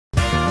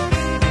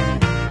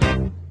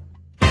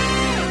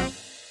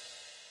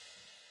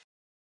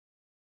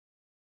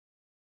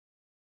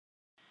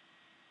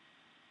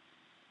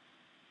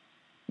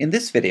In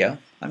this video,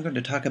 I'm going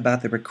to talk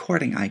about the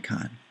recording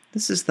icon.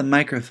 This is the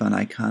microphone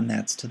icon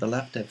that's to the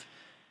left of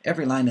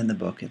every line in the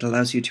book. It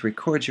allows you to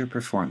record your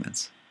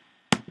performance.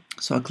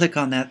 So I'll click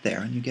on that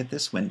there, and you get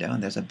this window,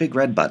 and there's a big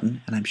red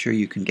button, and I'm sure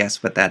you can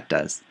guess what that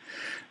does.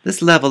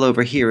 This level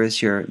over here is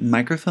your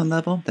microphone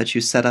level that you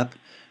set up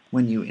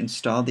when you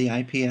install the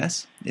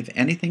IPS. If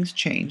anything's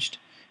changed,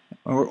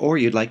 or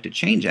you'd like to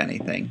change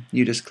anything,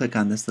 you just click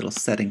on this little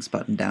settings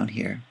button down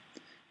here.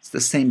 It's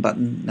the same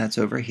button that's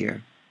over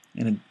here,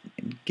 and it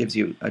gives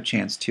you a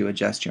chance to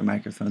adjust your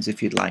microphones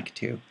if you'd like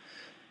to.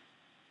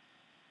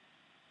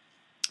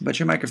 But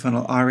your microphone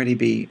will already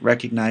be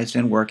recognized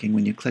and working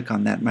when you click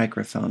on that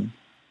microphone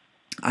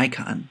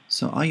icon.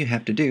 So all you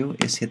have to do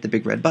is hit the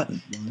big red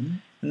button.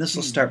 And this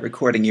will start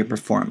recording your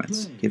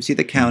performance. Gives you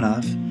the count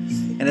off,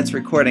 and it's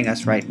recording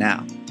us right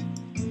now.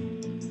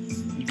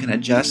 You can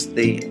adjust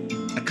the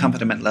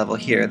accompaniment level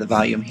here, the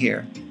volume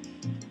here.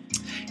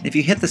 If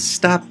you hit the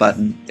stop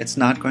button, it's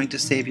not going to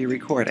save your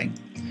recording.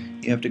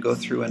 You have to go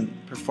through and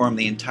perform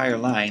the entire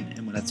line,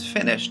 and when it's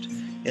finished,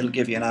 it'll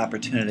give you an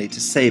opportunity to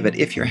save it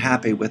if you're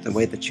happy with the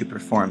way that you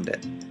performed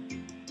it.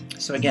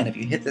 So again, if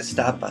you hit the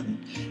stop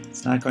button,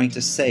 it's not going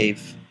to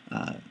save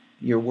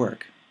your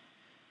work.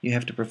 You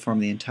have to perform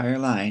the entire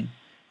line,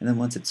 and then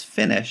once it's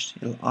finished,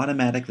 it'll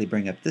automatically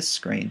bring up this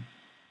screen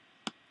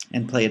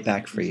and play it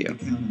back for you.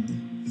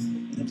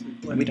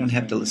 And we don't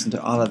have to listen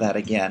to all of that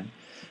again,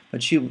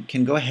 but you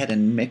can go ahead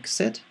and mix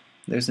it.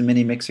 There's a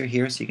mini mixer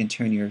here, so you can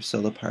turn your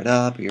solo part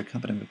up, or your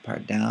accompaniment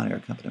part down, or your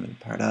accompaniment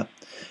part up,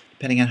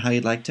 depending on how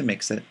you'd like to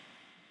mix it,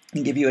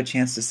 and give you a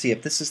chance to see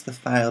if this is the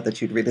file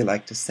that you'd really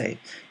like to save.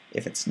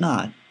 If it's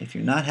not, if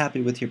you're not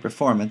happy with your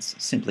performance,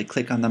 simply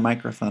click on the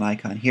microphone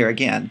icon here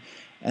again,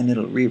 and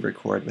it'll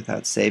re-record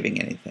without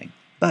saving anything.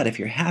 But if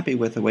you're happy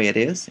with the way it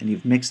is, and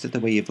you've mixed it the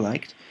way you've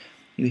liked,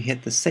 you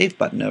hit the Save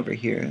button over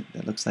here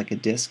that looks like a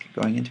disk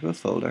going into a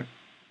folder,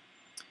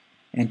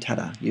 and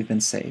ta-da, you've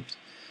been saved.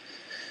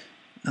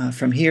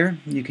 From here,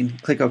 you can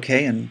click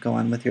OK and go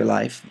on with your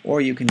life, or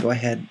you can go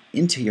ahead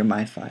into your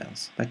My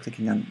Files by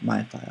clicking on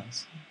My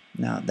Files.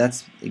 Now,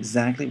 that's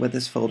exactly what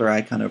this folder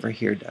icon over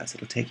here does.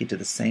 It'll take you to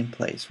the same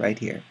place right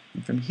here.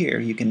 And from here,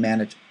 you can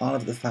manage all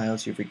of the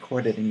files you've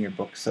recorded in your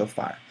book so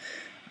far.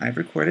 I've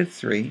recorded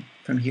 3.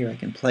 From here, I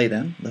can play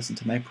them, listen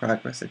to my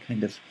progress. It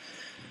kind of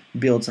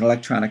builds an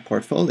electronic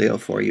portfolio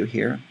for you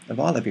here of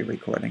all of your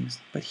recordings.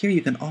 But here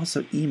you can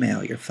also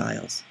email your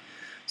files.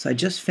 So I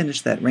just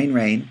finished that Rain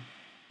Rain,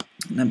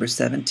 number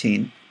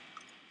 17.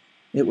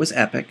 It was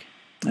epic,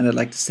 and I'd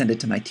like to send it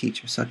to my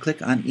teacher. So I click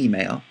on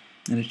email,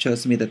 and it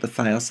shows me that the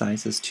file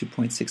size is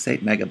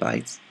 2.68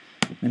 megabytes.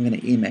 I'm going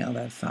to email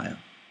that file.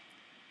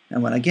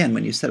 And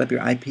when you set up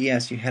your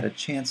IPS, you had a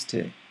chance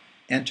to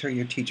enter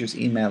your teacher's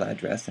email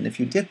address, and if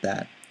you did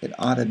that, it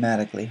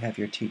automatically have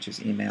your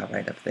teacher's email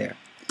right up there.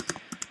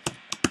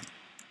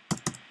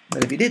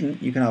 But if you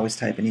didn't, you can always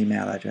type an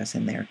email address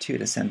in there too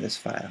to send this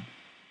file.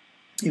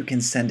 You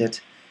can send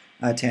it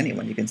to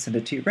anyone. You can send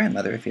it to your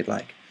grandmother if you'd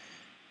like.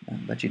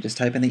 But you just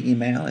type in the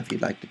email. If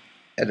you'd like to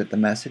edit the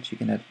message, you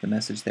can edit the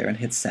message there and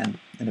hit send,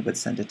 and it would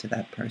send it to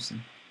that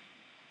person.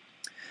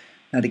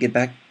 Now to get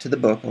back to the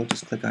book, I'll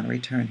just click on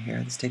return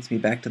here. This takes me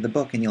back to the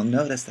book, and you'll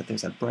notice that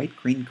there's a bright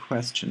green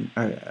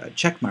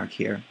check mark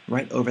here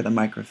right over the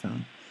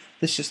microphone.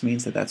 This just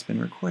means that that's been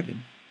recorded,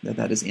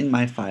 that is in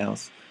my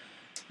files.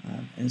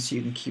 And so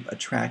you can keep a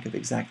track of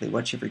exactly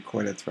what you've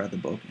recorded throughout the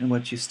book and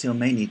what you still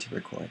may need to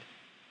record.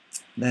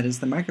 That is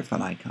the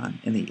microphone icon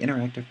in the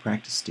Interactive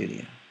Practice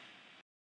Studio.